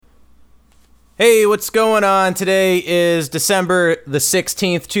Hey, what's going on? Today is December the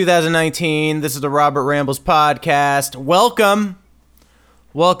 16th, 2019. This is the Rambles podcast. Welcome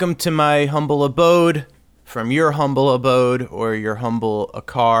to my humble abode, from your humble abode or your humble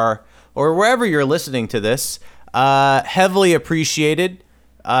car or wherever you're listening to this. Heavily appreciated.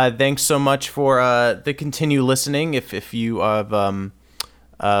 Thanks so much for the continue listening if you have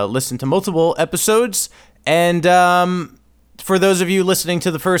listened to multiple episodes. And for those of you listening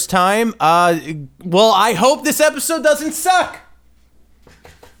to the first time, I hope this episode doesn't suck.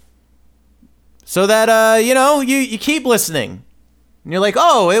 So that, you keep listening. And you're like,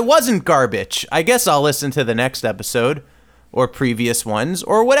 oh, it wasn't garbage. I guess I'll listen to the next episode or previous ones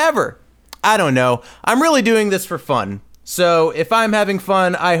or whatever. I don't know. I'm really doing this for fun. So if I'm having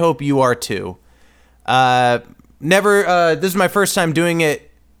fun, I hope you are too. This is my first time doing it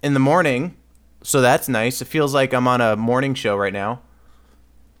in the morning. So that's nice. It feels like I'm on a morning show right now.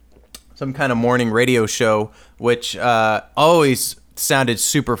 Some kind of morning radio show, which always sounded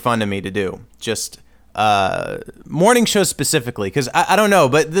super fun to me to do. Just morning shows specifically, because I don't know.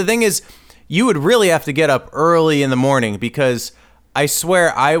 But the thing is, you would really have to get up early in the morning, because I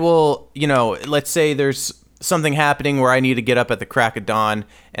swear I will, let's say there's something happening where I need to get up at the crack of dawn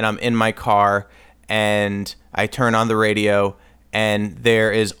and I'm in my car and I turn on the radio and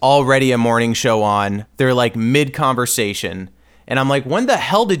there is already a morning show on. They're like mid-conversation. And I'm like, when the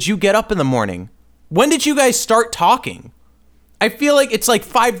hell did you get up in the morning? When did you guys start talking? I feel like it's like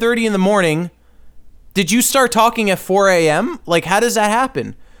 5:30 in the morning. Did you start talking at 4 a.m.? Like, how does that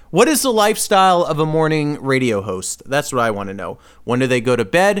happen? What is the lifestyle of a morning radio host? That's what I want to know. When do they go to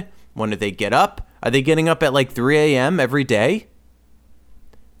bed? When do they get up? Are they getting up at like 3 a.m. every day?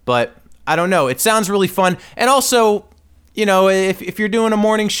 But I don't know. It sounds really fun. And also, if you're doing a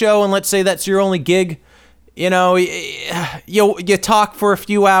morning show and let's say that's your only gig, you talk for a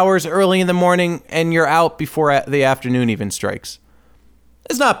few hours early in the morning and you're out before the afternoon even strikes.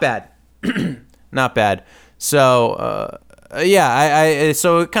 It's not bad. Not bad. So,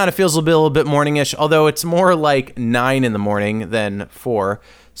 so it kind of feels a little bit morningish, although it's more like 9 in the morning than 4.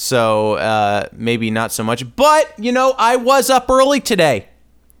 So maybe not so much. But, I was up early today.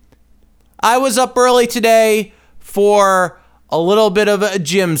 For a little bit of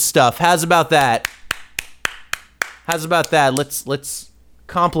gym stuff. How's about that? Let's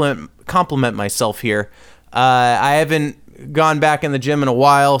compliment myself here. I haven't gone back in the gym in a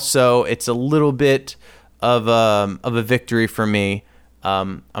while, so it's a little bit of a victory for me.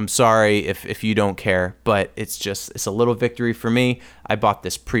 I'm sorry if you don't care, but it's a little victory for me. I bought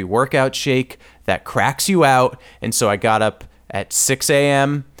this pre-workout shake that cracks you out, and so I got up at 6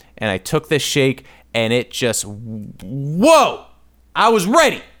 a.m. and I took this shake. And it just, whoa, I was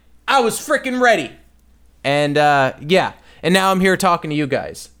ready. I was freaking ready. And and now I'm here talking to you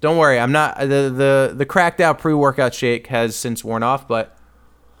guys. Don't worry, I'm not, the cracked out pre-workout shake has since worn off, but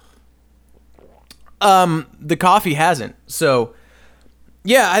the coffee hasn't. So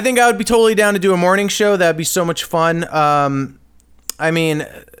yeah, I think I would be totally down to do a morning show. That'd be so much fun.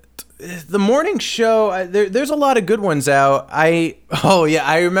 The morning show, there's a lot of good ones out. I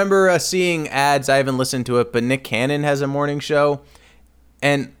remember seeing ads. I haven't listened to it, but Nick Cannon has a morning show.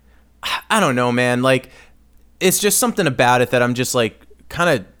 And I don't know, man. Like, it's just something about it that I'm just like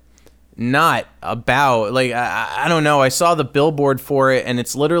kind of not about. Like, I don't know. I saw the billboard for it and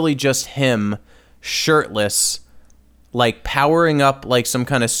it's literally just him shirtless, like powering up like some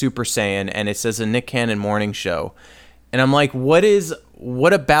kind of Super Saiyan. And it says a Nick Cannon morning show. And I'm like, what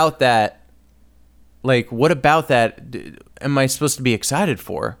about that? Like, what about that am I supposed to be excited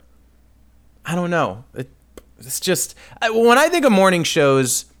for? I don't know. It's just, when I think of morning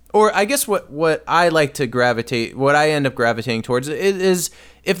shows, or I guess what I like to gravitate, what I end up gravitating towards is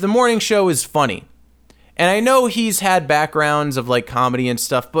if the morning show is funny. And I know he's had backgrounds of like comedy and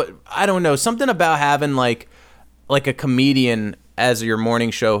stuff, but I don't know, something about having like a comedian as your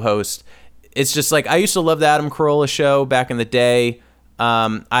morning show host. It's just like, I used to love the Adam Carolla show back in the day.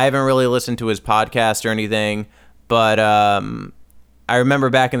 I haven't really listened to his podcast or anything, but I remember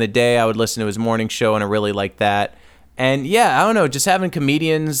back in the day I would listen to his morning show and I really liked that. And yeah, I don't know, just having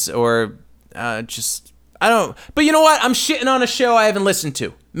comedians or I don't, but you know what? I'm shitting on a show I haven't listened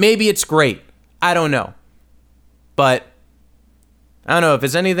to. Maybe it's great. I don't know. But I don't know if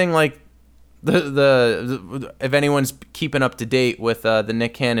it's anything like if anyone's keeping up to date with the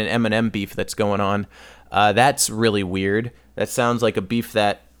Nick Cannon Eminem beef that's going on, that's really weird. That sounds like a beef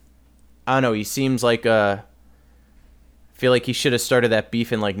that, I don't know, he seems like I feel like he should have started that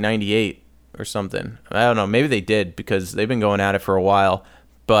beef in like 98 or something. I don't know, maybe they did because they've been going at it for a while.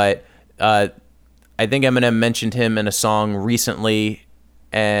 But I think Eminem mentioned him in a song recently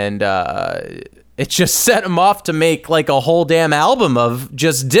and it just set him off to make like a whole damn album of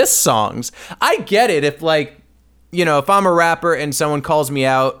just diss songs. I get it if like, you know, if I'm a rapper and someone calls me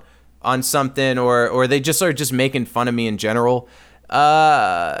out on something or they just are just making fun of me in general.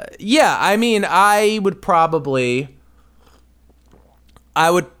 Yeah, I mean, I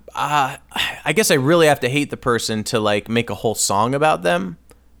guess I really have to hate the person to like make a whole song about them.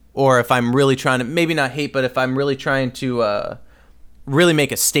 Or if I'm really trying to, maybe not hate, but if I'm really trying to really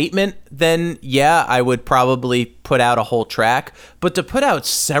make a statement, then yeah, I would probably put out a whole track. But to put out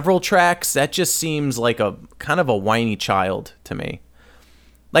several tracks, that just seems like a kind of a whiny child to me.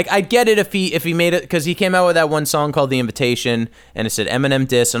 Like, I get it if he made it, because he came out with that one song called The Invitation, and it said Eminem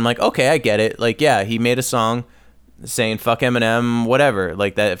diss. I'm like, okay, I get it. Like, yeah, he made a song saying fuck Eminem, whatever.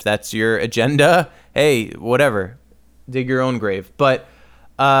 Like, that, if that's your agenda, hey, whatever. Dig your own grave.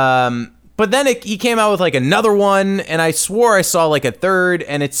 But then he came out with like another one, and I swore I saw like a third,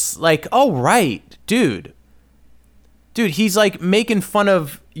 and it's like, oh right, dude, he's like making fun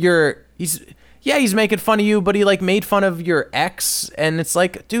of he's making fun of you, but he like made fun of your ex, and it's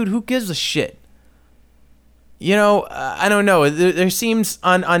like, dude, who gives a shit? You know, I don't know. There seems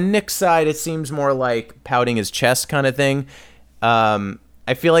on Nick's side, it seems more like pouting his chest kind of thing.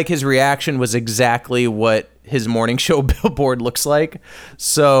 I feel like his reaction was exactly what his morning show billboard looks like.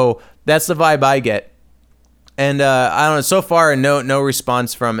 So that's the vibe I get. And I don't know, so far no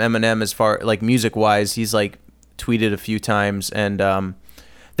response from Eminem as far like music wise. He's like tweeted a few times, and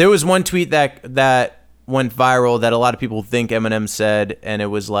there was one tweet that went viral that a lot of people think Eminem said, and it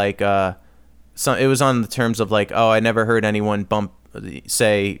was like it was on the terms of like, oh, I never heard anyone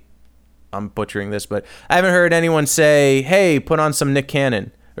say, I'm butchering this, but I haven't heard anyone say, hey, put on some Nick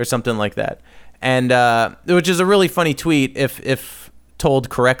Cannon or something like that. And which is a really funny tweet if told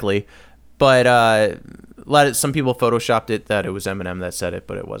correctly, but some people photoshopped it that it was Eminem that said it,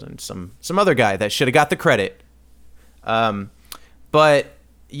 but it wasn't. Some other guy that should have got the credit. But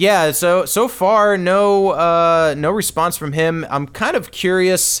yeah, so far no response from him. I'm kind of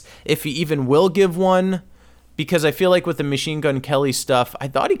curious if he even will give one, because I feel like with the Machine Gun Kelly stuff, I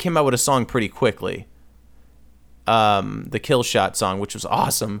thought he came out with a song pretty quickly. The Kill Shot song, which was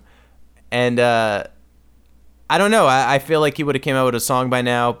awesome. And I don't know. I feel like he would have came out with a song by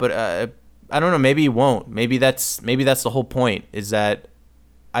now, but I don't know. Maybe he won't. Maybe that's the whole point, is that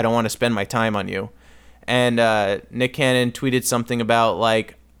I don't want to spend my time on you. And Nick Cannon tweeted something about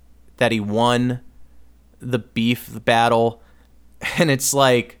like that he won the beef battle, and it's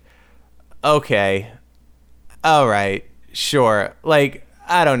like, okay, all right, sure. Like,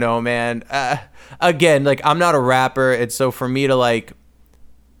 I don't know, man. Again, like, I'm not a rapper, and so for me to like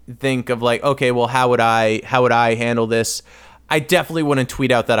think of like, okay, well, how would I handle this? I definitely wouldn't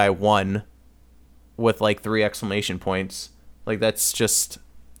tweet out that I won with like 3 exclamation points. Like, that's just,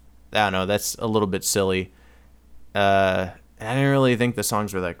 I don't know, that's a little bit silly. I didn't really think the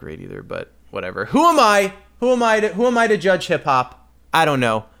songs were that great either, but whatever. Who am I to judge hip hop? I don't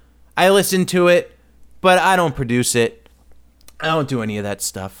know. I listen to it, but I don't produce it. I don't do any of that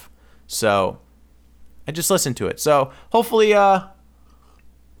stuff. So I just listen to it. So hopefully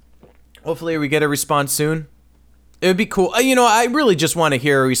we get a response soon. It would be cool. You know, I really just want to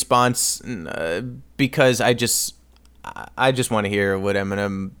hear a response because I just want to hear what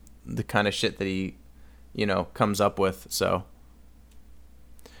Eminem, the kind of shit that he, you know, comes up with. So,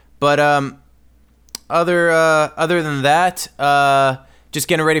 but other than that, just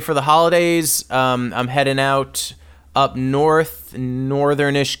getting ready for the holidays. I'm heading out up north,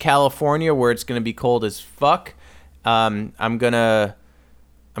 northern-ish California, where it's gonna be cold as fuck. I'm gonna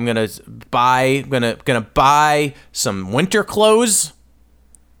buy some winter clothes.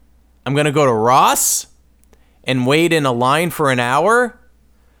 I'm gonna go to Ross and wait in a line for an hour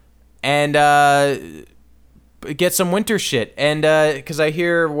and get some winter shit. And because I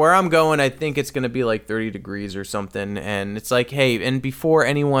hear where I'm going, I think it's gonna be like 30 degrees or something. And it's like, hey, and before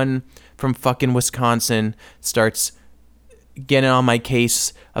anyone from fucking Wisconsin starts getting on my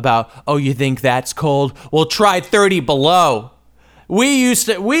case about, oh, you think that's cold? Well, try 30 below. We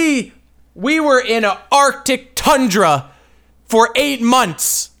were in an Arctic tundra for 8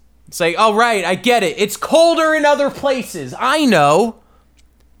 months. It's like, all right, I get it. It's colder in other places. I know.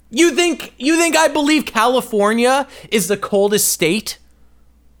 You think I believe California is the coldest state?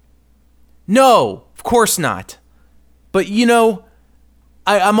 No, of course not. But you know,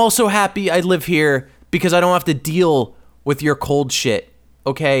 I'm also happy I live here because I don't have to deal with your cold shit.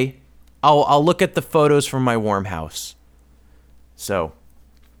 Okay? I'll look at the photos from my warm house. So,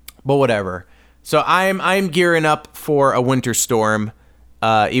 but whatever. So I'm gearing up for a winter storm,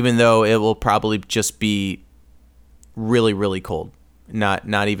 even though it will probably just be really, really cold.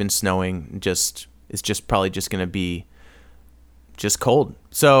 not even snowing. It's just probably just gonna be just cold.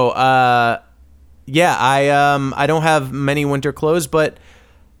 So yeah, I don't have many winter clothes, but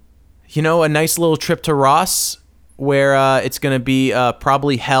a nice little trip to Ross where it's gonna be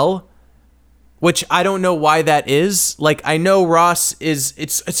probably hell, which I don't know why that is. Like, I know Ross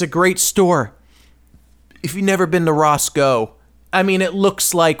it's a great store. If you've never been to Ross, go. I mean, it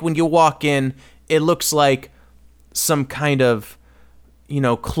looks like when you walk in, it looks like some kind of,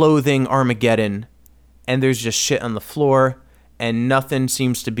 clothing Armageddon, and there's just shit on the floor, and nothing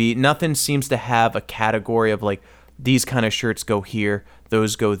seems to have a category of like, these kind of shirts go here,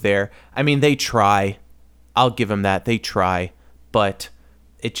 those go there. I mean, they try. I'll give them that. They try, but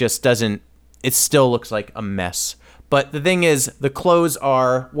it just doesn't, it still looks like a mess. But the thing is, the clothes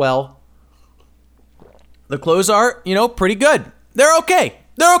are, pretty good. They're okay.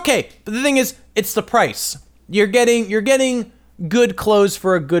 But the thing is, it's the price. You're getting good clothes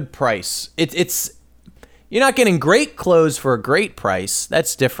for a good price. You're not getting great clothes for a great price.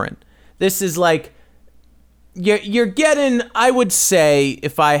 That's different. This is like, you're getting, I would say,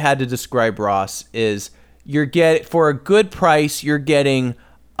 if I had to describe Ross, is for a good price, you're getting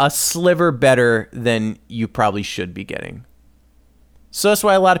a sliver better than you probably should be getting. So that's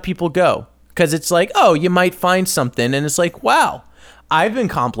why a lot of people go. Because it's like, oh, you might find something. And it's like, wow, I've been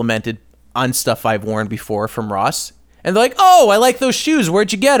complimented on stuff I've worn before from Ross. And they're like, oh, I like those shoes.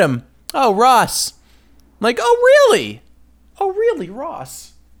 Where'd you get them? Oh, Ross. I'm like, oh, really? Oh, really,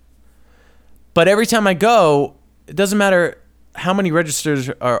 Ross? But every time I go, it doesn't matter how many registers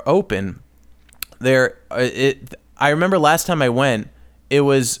are open. I remember last time I went, it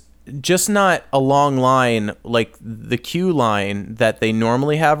was just not a long line like the queue line that they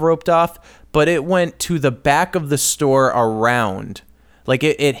normally have roped off, but it went to the back of the store around. Like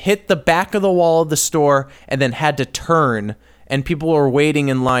it hit the back of the wall of the store and then had to turn, and people were waiting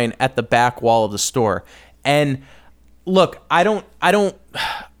in line at the back wall of the store. And look, I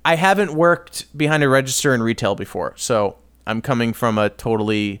haven't worked behind a register in retail before, so I'm coming from a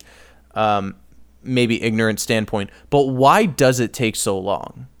totally maybe ignorant standpoint. But why does it take so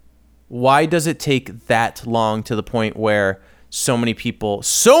long? Why does it take that long to the point where so many people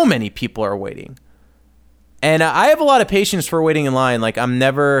are waiting? And I have a lot of patience for waiting in line. Like, I'm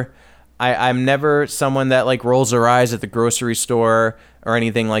never someone that like rolls their eyes at the grocery store or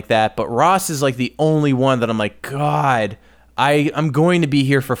anything like that. But Ross is like the only one that I'm like, God, I'm going to be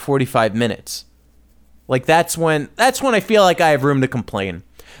here for 45 minutes. Like, that's when I feel like I have room to complain.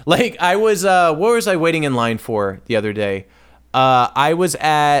 Like, I was, what was I waiting in line for the other day? I was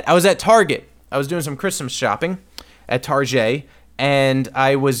at Target. I was doing some Christmas shopping at Target, and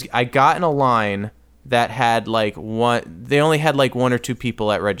I got in a line that had they only had like one or two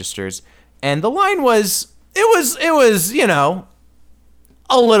people at registers, and the line was a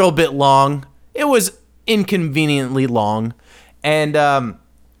little bit long. It was inconveniently long, and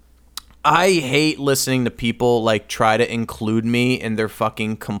I hate listening to people like try to include me in their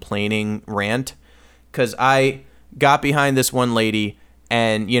fucking complaining rant, because I got behind this one lady,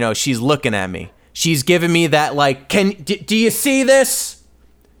 and she's looking at me. She's giving me that like, do you see this?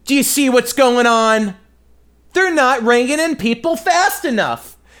 Do you see what's going on? They're not ringing in people fast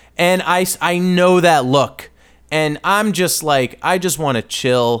enough. And I know that look. And I'm just like, I just want to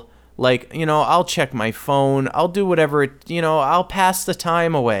chill. Like, I'll check my phone. I'll do whatever, I'll pass the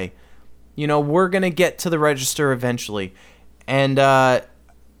time away. We're going to get to the register eventually. And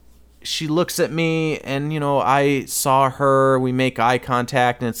she looks at me, and, I saw her. We make eye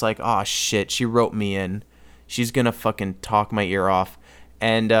contact, and it's like, oh, shit, she wrote me in. She's going to fucking talk my ear off.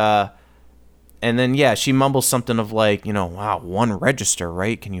 And then, yeah, she mumbles something of like, wow, one register,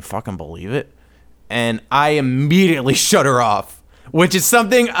 right? Can you fucking believe it? And I immediately shut her off, which is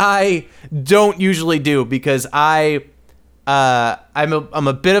something I don't usually do, because I'm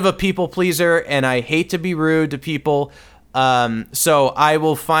a bit of a people pleaser, and I hate to be rude to people. So I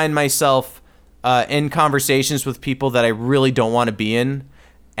will find myself in conversations with people that I really don't want to be in,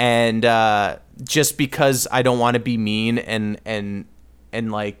 and just because I don't want to be mean and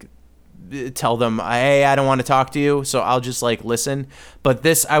like tell them, hey, I don't want to talk to you, so I'll just like listen. But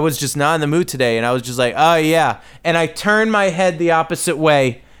I was just not in the mood today, and I was just like, oh yeah, and I turned my head the opposite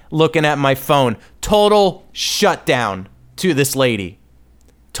way, looking at my phone. Total shutdown to this lady.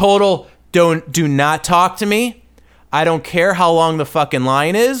 Total do not talk to me. I don't care how long the fucking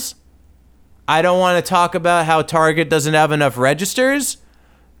line is. I don't want to talk about how Target doesn't have enough registers.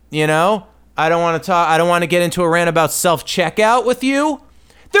 I don't want to get into a rant about self-checkout with you.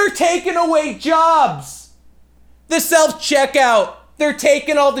 They're taking away jobs. The self-checkout. They're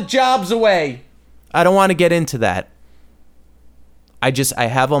taking all the jobs away. I don't want to get into that. I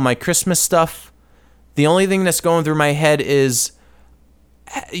have all my Christmas stuff. The only thing that's going through my head is,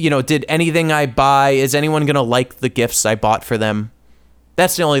 did anything I buy, is anyone going to like the gifts I bought for them?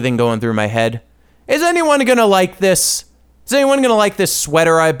 That's the only thing going through my head. Is anyone going to like this? Is anyone going to like this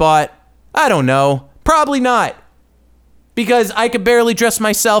sweater I bought? I don't know. Probably not. Because I could barely dress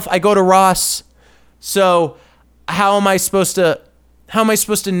myself. I go to Ross. So how am I supposed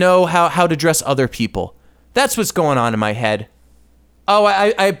to know how to dress other people? That's what's going on in my head. Oh,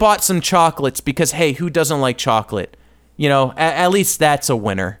 I bought some chocolates because, hey, who doesn't like chocolate? At least that's a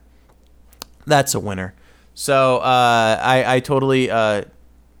winner. That's a winner. So I totally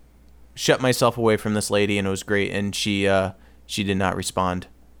shut myself away from this lady, and it was great. And she did not respond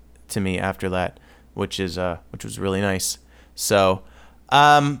to me after that, which was really nice. So,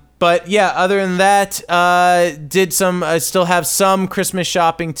 but yeah, other than that, I still have some Christmas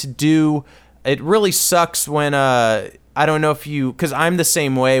shopping to do. It really sucks when I don't know because I'm the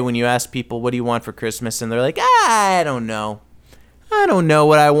same way when you ask people, what do you want for Christmas? And they're like, I don't know. I don't know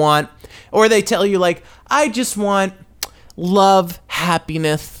what I want. Or they tell you like, I just want love,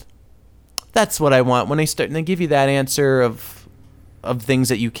 happiness. That's what I want. When they give you that answer of things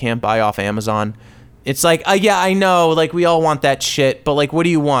that you can't buy off Amazon, it's like, yeah, I know, like we all want that shit, but like, what do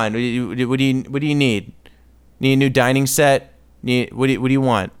you want? What do you need? Need a new dining set? What do you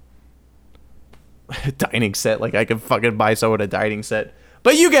want? Dining set? Like I could fucking buy someone a dining set.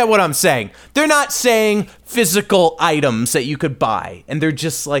 But you get what I'm saying. They're not saying physical items that you could buy. And they're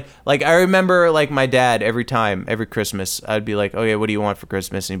just like I remember like my dad every Christmas, I'd be like, okay, what do you want for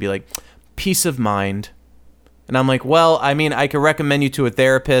Christmas? And he'd be like, peace of mind. And I'm like, well, I mean, I could recommend you to a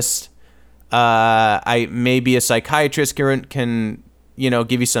therapist. Maybe a psychiatrist can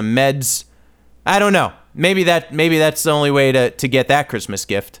give you some meds. I don't know. Maybe that's the only way to get that Christmas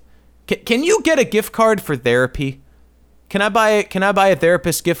gift. Can you get a gift card for therapy? Can I buy a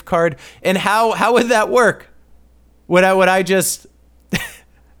therapist gift card? And how would that work? Would I just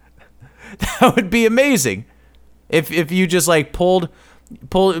that would be amazing. If you just like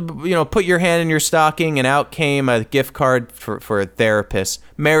put your hand in your stocking and out came a gift card for a therapist.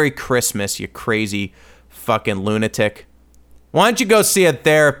 Merry Christmas, you crazy fucking lunatic. Why don't you go see a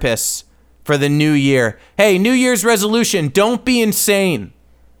therapist for the new year? Hey, New Year's resolution, don't be insane.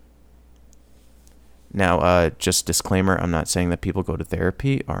 Now, just disclaimer, I'm not saying that people go to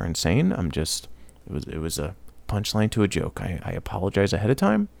therapy are insane. It was a punchline to a joke. I apologize ahead of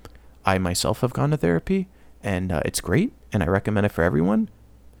time. I myself have gone to therapy, and it's great, and I recommend it for everyone.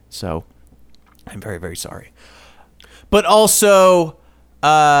 So, I'm very, very sorry. But also,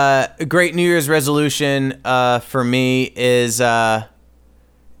 a great New Year's resolution for me is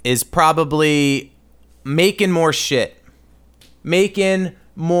probably making more shit. Making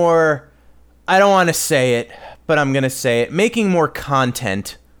more... I don't want to say it, but I'm going to say it. Making more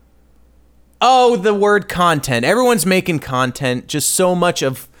content. Oh, the word content. Everyone's making content, just so much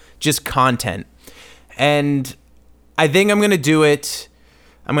of just content. And I think I'm going to do it.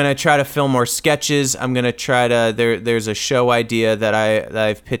 I'm going to try to film more sketches. I'm going to try to, there's a show idea that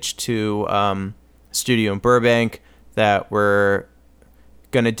I've pitched to studio in Burbank that we're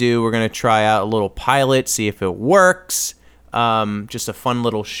going to do. We're going to try out a little pilot, see if it works. Just a fun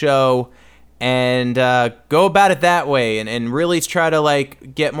little show. And go about it that way and really try to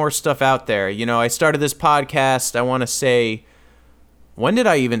like get more stuff out there. I started this podcast, I want to say, when did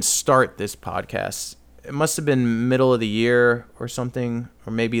I even start this podcast? It must have been middle of the year or something,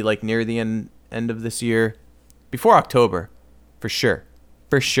 or maybe like near the end of this year. Before October, for sure.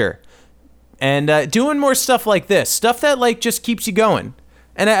 And doing more stuff like this, stuff that like just keeps you going.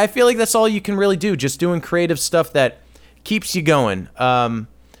 And I feel like that's all you can really do, just doing creative stuff that keeps you going.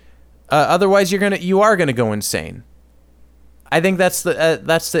 Otherwise, you are gonna go insane. I think that's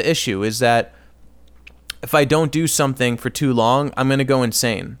the issue, is that if I don't do something for too long, I'm gonna go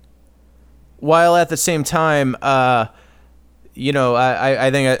insane. While at the same time, I think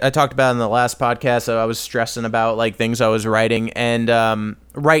I talked about in the last podcast that I was stressing about like things I was writing, and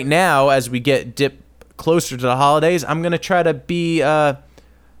right now, as we dip closer to the holidays, I'm gonna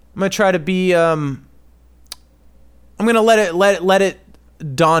let it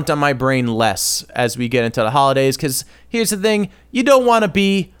daunt on my brain less as we get into the holidays, because here's the thing, you don't want to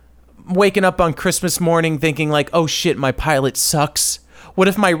be waking up on Christmas morning thinking like, oh shit, my pilot sucks, what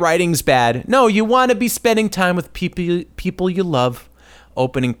if my writing's bad? No, you want to be spending time with people you love,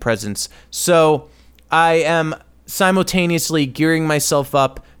 opening presents. So I am simultaneously gearing myself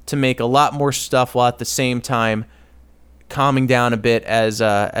up to make a lot more stuff, while at the same time calming down a bit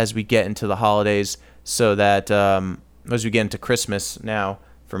as we get into the holidays, so that as we get into Christmas now,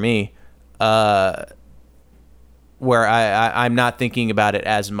 for me, where I'm not thinking about it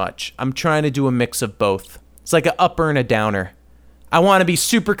as much. I'm trying to do a mix of both. It's like an upper and a downer. I want to be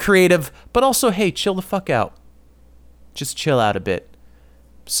super creative, but also, hey, chill the fuck out. Just chill out a bit.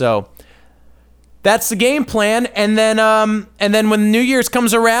 So that's the game plan. And then when New Year's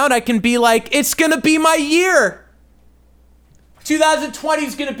comes around, I can be like, it's going to be my year. 2020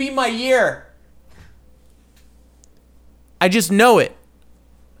 is going to be my year. I just know it.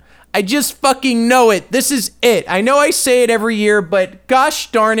 I just fucking know it. This is it. I know I say it every year, but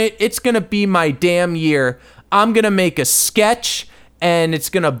gosh darn it, it's going to be my damn year. I'm going to make a sketch and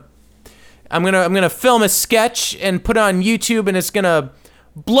I'm going to film a sketch and put it on YouTube, and it's going to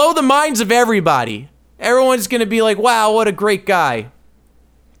blow the minds of everybody. Everyone's going to be like, "Wow, what a great guy."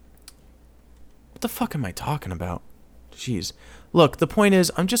 What the fuck am I talking about? Jeez. Look, the point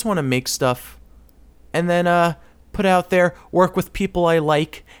is, I just want to make stuff and then put out there, work with people I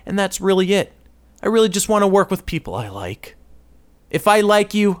like, and that's really it. I really just want to work with people I like. If I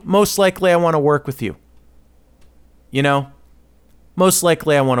like you, most likely I want to work with you. You know? Most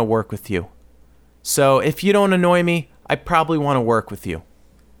likely I want to work with you. So if you don't annoy me, I probably want to work with you.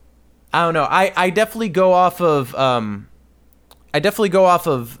 I don't know. I definitely go off of the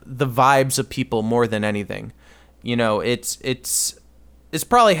vibes of people more than anything. You know, it's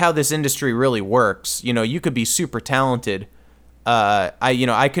probably how this industry really works. You know, you could be super talented.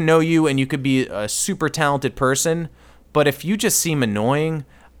 I can know you and you could be a super talented person, but if you just seem annoying,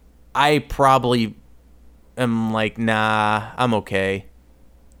 I probably am like, nah, I'm okay.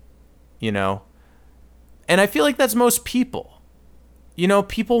 You know? And I feel like that's most people. You know,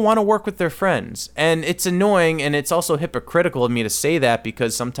 people want to work with their friends, and it's annoying, and it's also hypocritical of me to say that,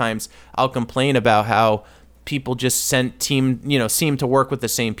 because sometimes I'll complain about how people just seem to work with the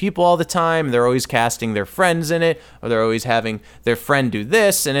same people all the time. They're always casting their friends in it, or they're always having their friend do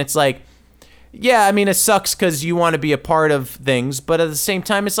this, and it's like, yeah, I mean, it sucks because you want to be a part of things, but at the same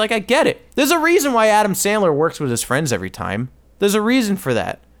time, it's like, I get it. There's a reason why Adam Sandler works with his friends every time. There's a reason for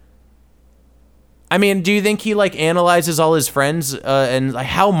that. I mean, do you think he analyzes all his friends and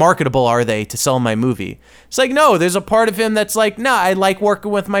how marketable are they to sell my movie? It's like, no, there's a part of him that's like, nah, I like working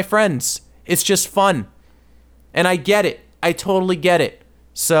with my friends. It's just fun. And I get it. I totally get it.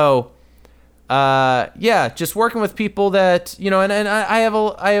 So, yeah, just working with people that, and I have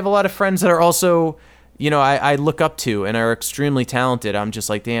a lot of friends that are also, I look up to and are extremely talented. I'm just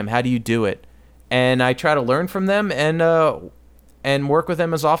like, damn, how do you do it? And I try to learn from them and work with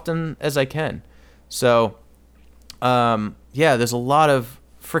them as often as I can. So, yeah, there's a lot of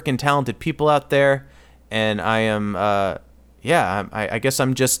freaking talented people out there, and I am, I guess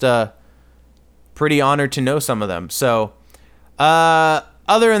I'm just pretty honored to know some of them. So,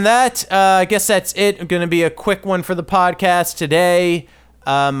 other than that, I guess that's it. Going to be a quick one for the podcast today.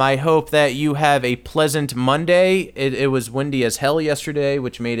 I hope that you have a pleasant Monday. It was windy as hell yesterday,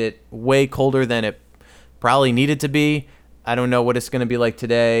 which made it way colder than it probably needed to be. I don't know what it's going to be like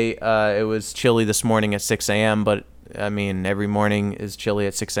today. It was chilly this morning at 6 a.m., but, I mean, every morning is chilly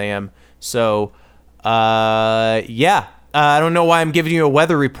at 6 a.m. So, yeah. I don't know why I'm giving you a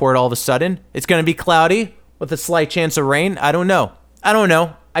weather report all of a sudden. It's going to be cloudy with a slight chance of rain. I don't know.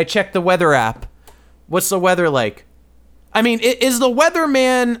 I checked the weather app. What's the weather like? I mean, is the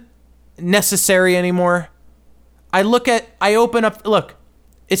weatherman necessary anymore? Look,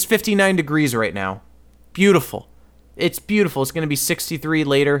 it's 59 degrees right now. Beautiful. It's beautiful. It's going to be 63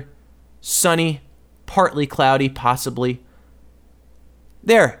 later. Sunny, partly cloudy, possibly.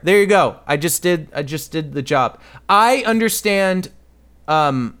 There you go. I just did the job. I understand,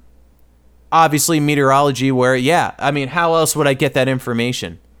 obviously, meteorology where, yeah, I mean, how else would I get that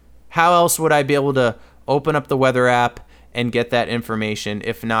information? How else would I be able to open up the weather app and get that information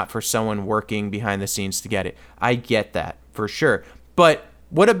if not for someone working behind the scenes to get it? I get that, for sure. But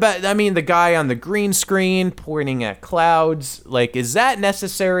what about, the guy on the green screen pointing at clouds? Is that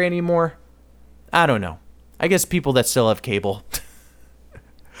necessary anymore? I don't know. I guess people that still have cable.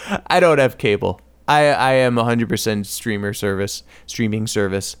 I don't have cable. I am 100% streaming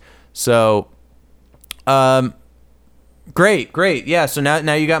service. So, great. Yeah, so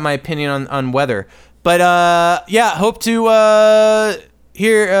now you got my opinion on weather. But, yeah, hope to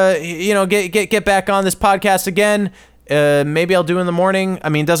get back on this podcast again. Maybe I'll do in the morning. I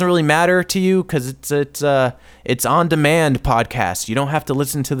mean, it doesn't really matter to you because it's on demand podcast. You don't have to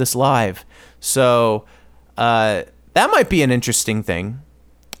listen to this live. So that might be an interesting thing.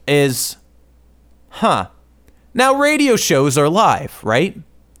 Now radio shows are live, right?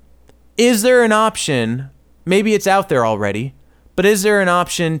 Is there an option? Maybe it's out there already, but is there an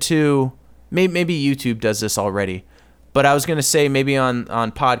option to maybe YouTube does this already? But I was gonna say maybe on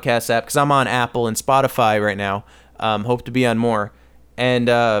podcast app because I'm on Apple and Spotify right now. Hope to be on more. And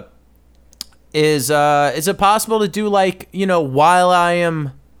is it possible to do like, while I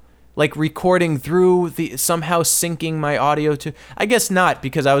am like recording through the somehow syncing my audio to? I guess not,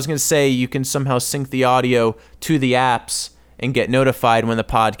 because I was going to say you can somehow sync the audio to the apps and get notified when the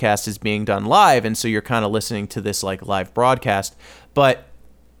podcast is being done live, and so you're kind of listening to this like live broadcast. But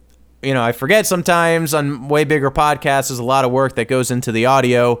I forget sometimes on way bigger podcasts, there's a lot of work that goes into the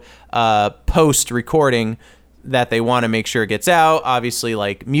audio post recording that they want to make sure it gets out. Obviously,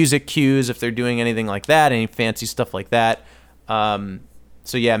 like music cues, if they're doing anything like that, any fancy stuff like that.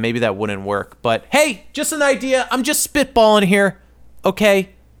 So yeah, maybe that wouldn't work. But hey, just an idea. I'm just spitballing here. Okay?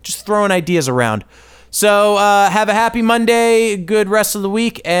 Just throwing ideas around. So have a happy Monday, good rest of the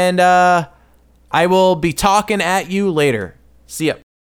week, and I will be talking at you later. See ya.